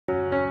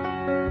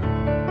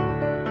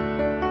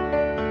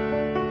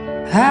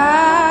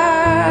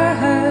I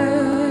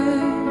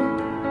heard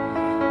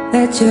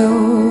that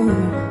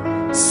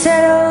you're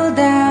settled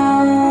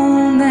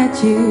down,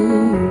 that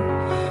you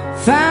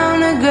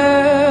found a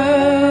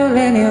girl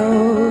and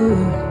you're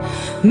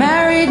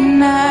married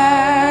now.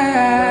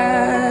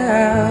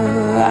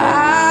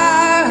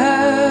 I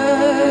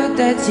heard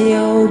that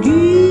your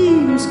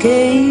dreams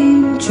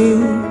came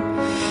true.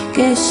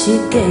 Guess she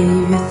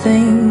gave you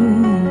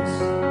things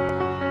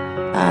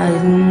I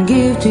didn't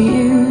give to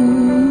you.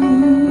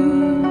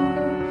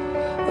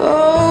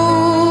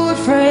 Old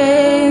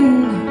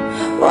friend,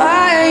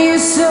 why are you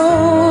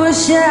so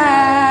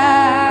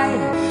shy?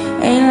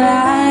 Ain't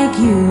like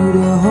you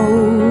to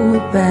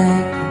hold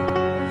back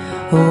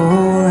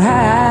or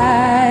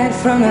hide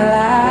from the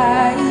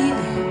light.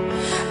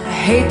 I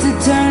hate to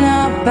turn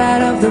up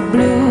out of the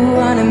blue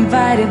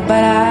uninvited,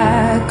 but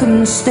I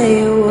couldn't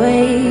stay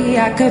away,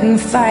 I couldn't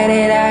fight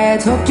it. I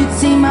had hoped you'd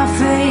see my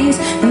face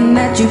and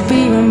that you'd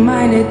be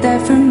reminded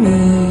that for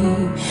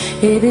me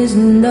it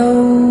isn't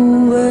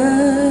over.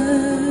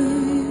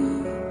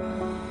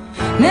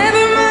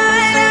 Never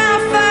mind,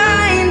 I'll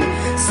find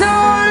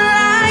someone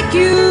like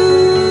you.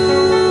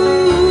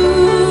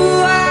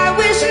 I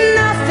wish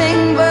nothing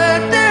but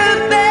the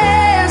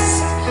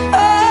best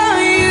of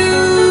you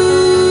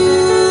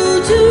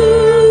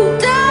too.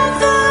 Don't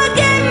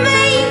forget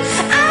me,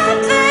 I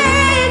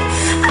think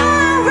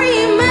I'll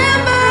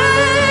remember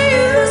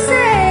you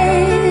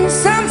say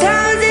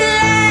sometimes it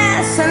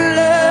lasts and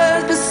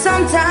loves, but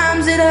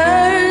sometimes it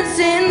hurts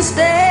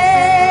instead.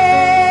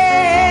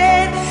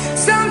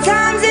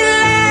 Sometimes it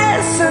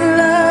lasts and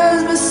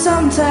loves, but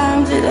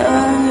sometimes it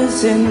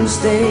hurts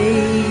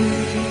instead.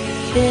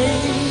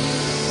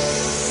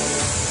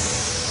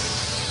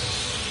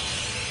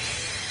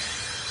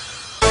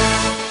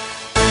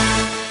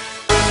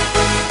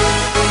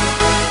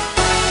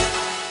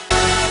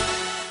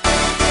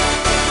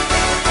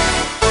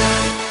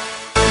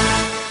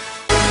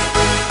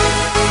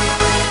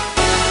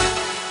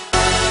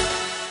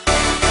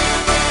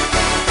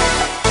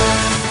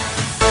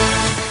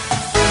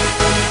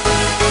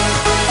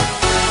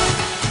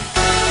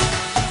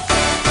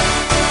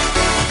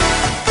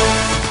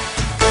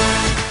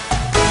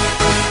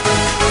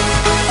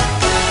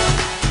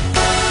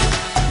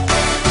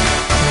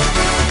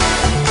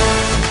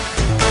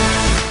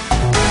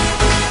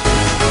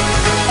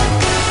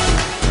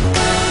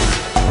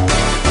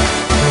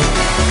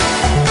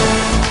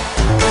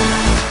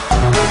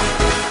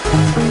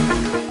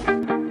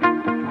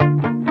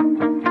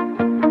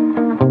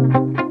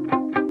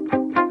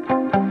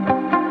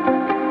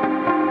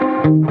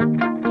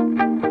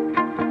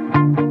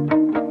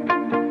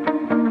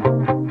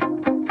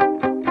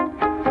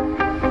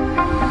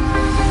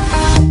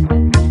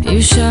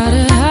 You shout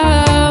it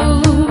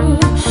out,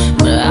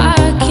 but I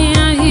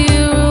can't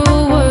hear a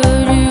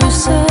word you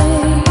say.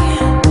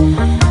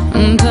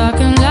 I'm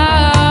talking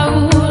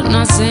loud,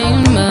 not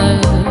saying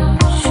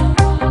much.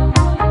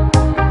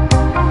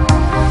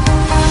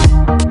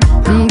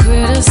 I'm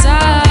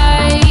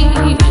criticized,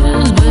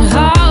 but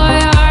how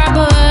your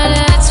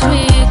bullets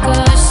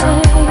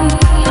ricochet.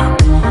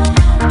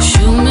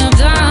 Shoot me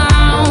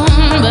down,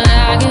 but I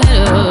get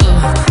up.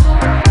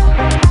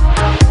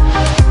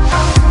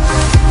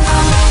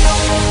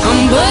 I'm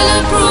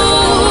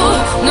bulletproof,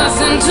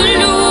 nothing to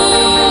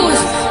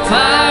lose.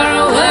 Far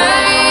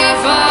away,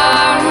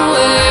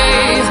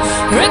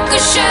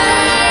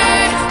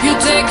 ricochet. You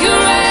take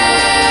your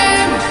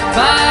aim.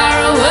 Far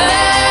away.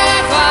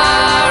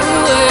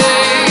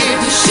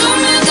 You shoot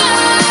me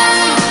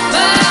down,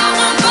 but I'm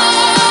a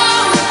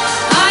bomb.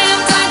 I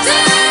am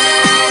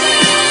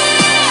titanium.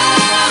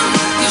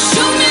 You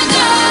shoot me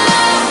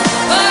down,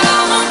 but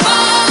I'm a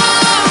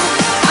bomb.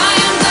 I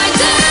am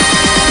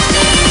titanium.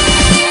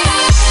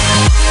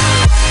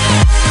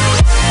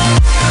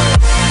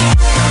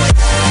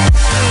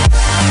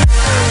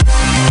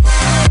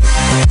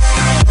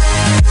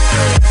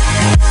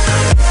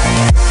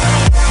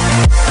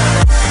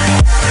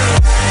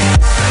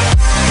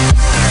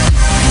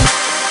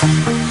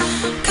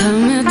 Cut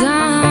me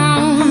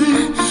down,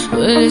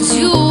 but it's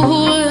you who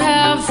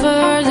have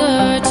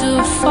further to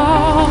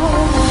fall.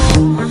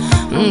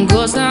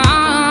 Ghost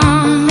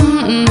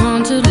town,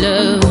 haunted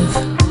love.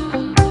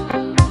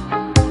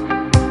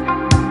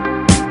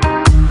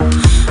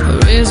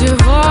 Raise your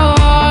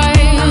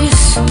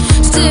voice,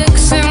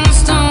 sticks and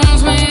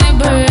stones may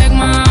break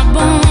my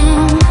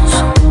bones.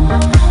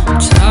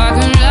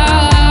 Talking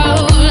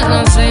loud,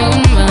 not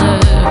saying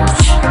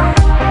much.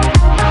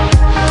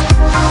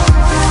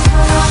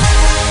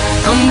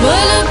 I'm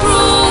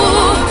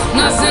bulletproof,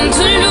 nothing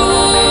to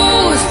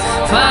lose.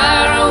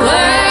 Far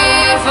away,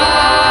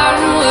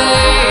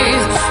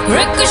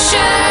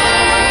 ricochet.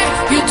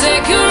 You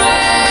take your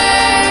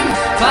aim.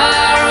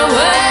 Far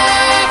away.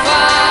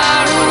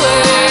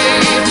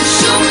 You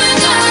shoot me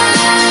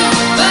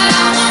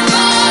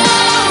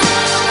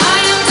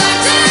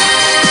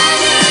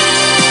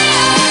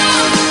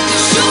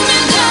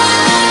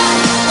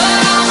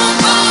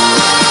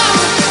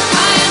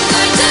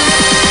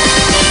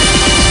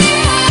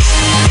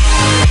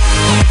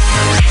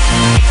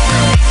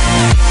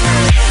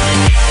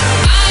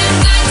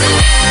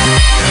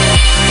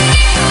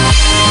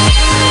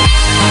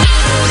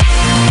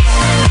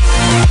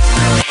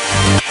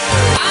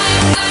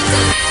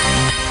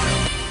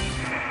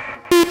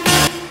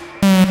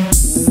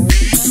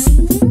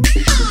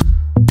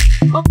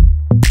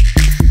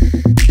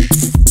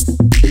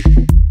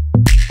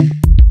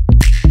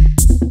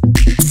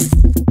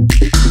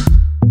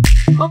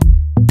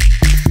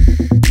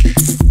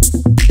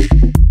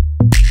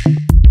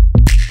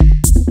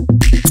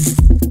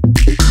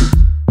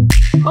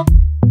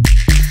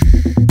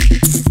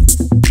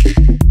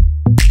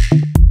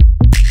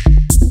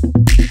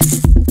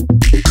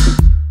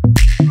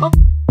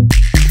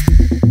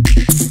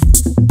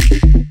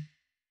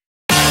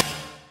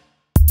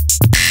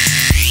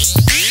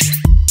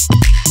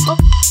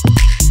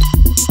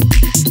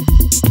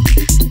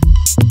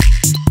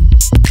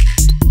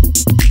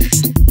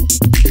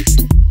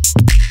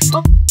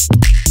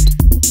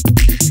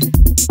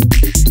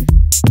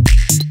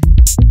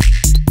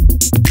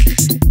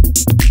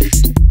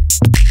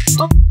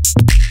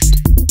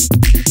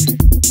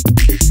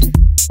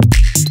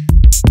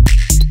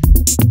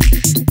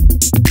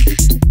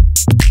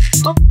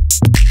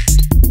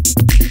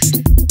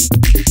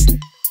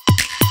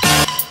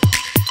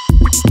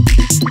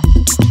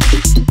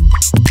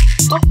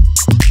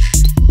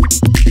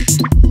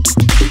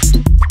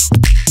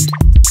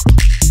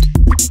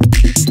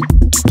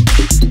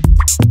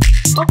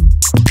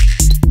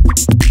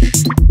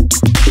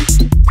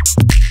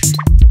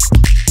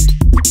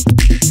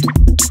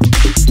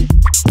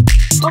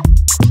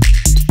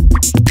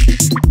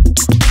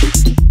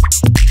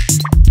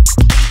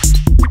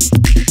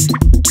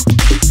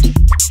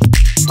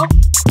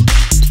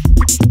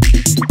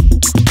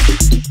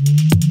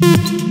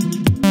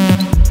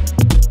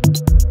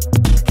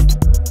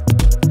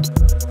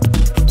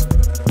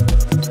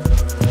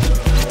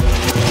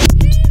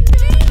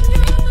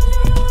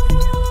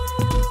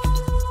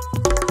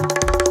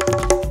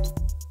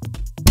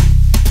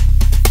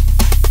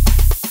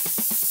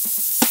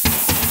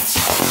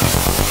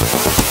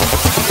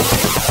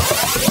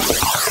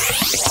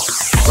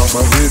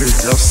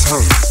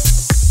arregaçando.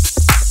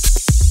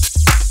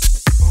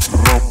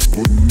 Não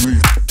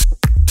bonito.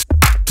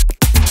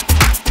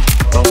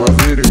 Tava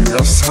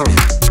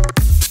arregaçando.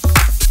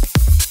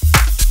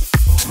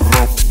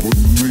 Não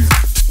bonito.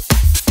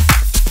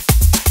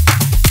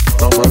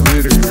 Tava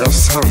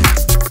arregaçando.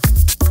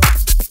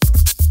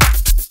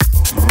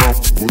 Não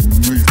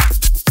bonito.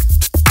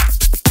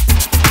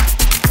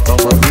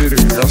 Tava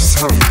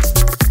arregaçando.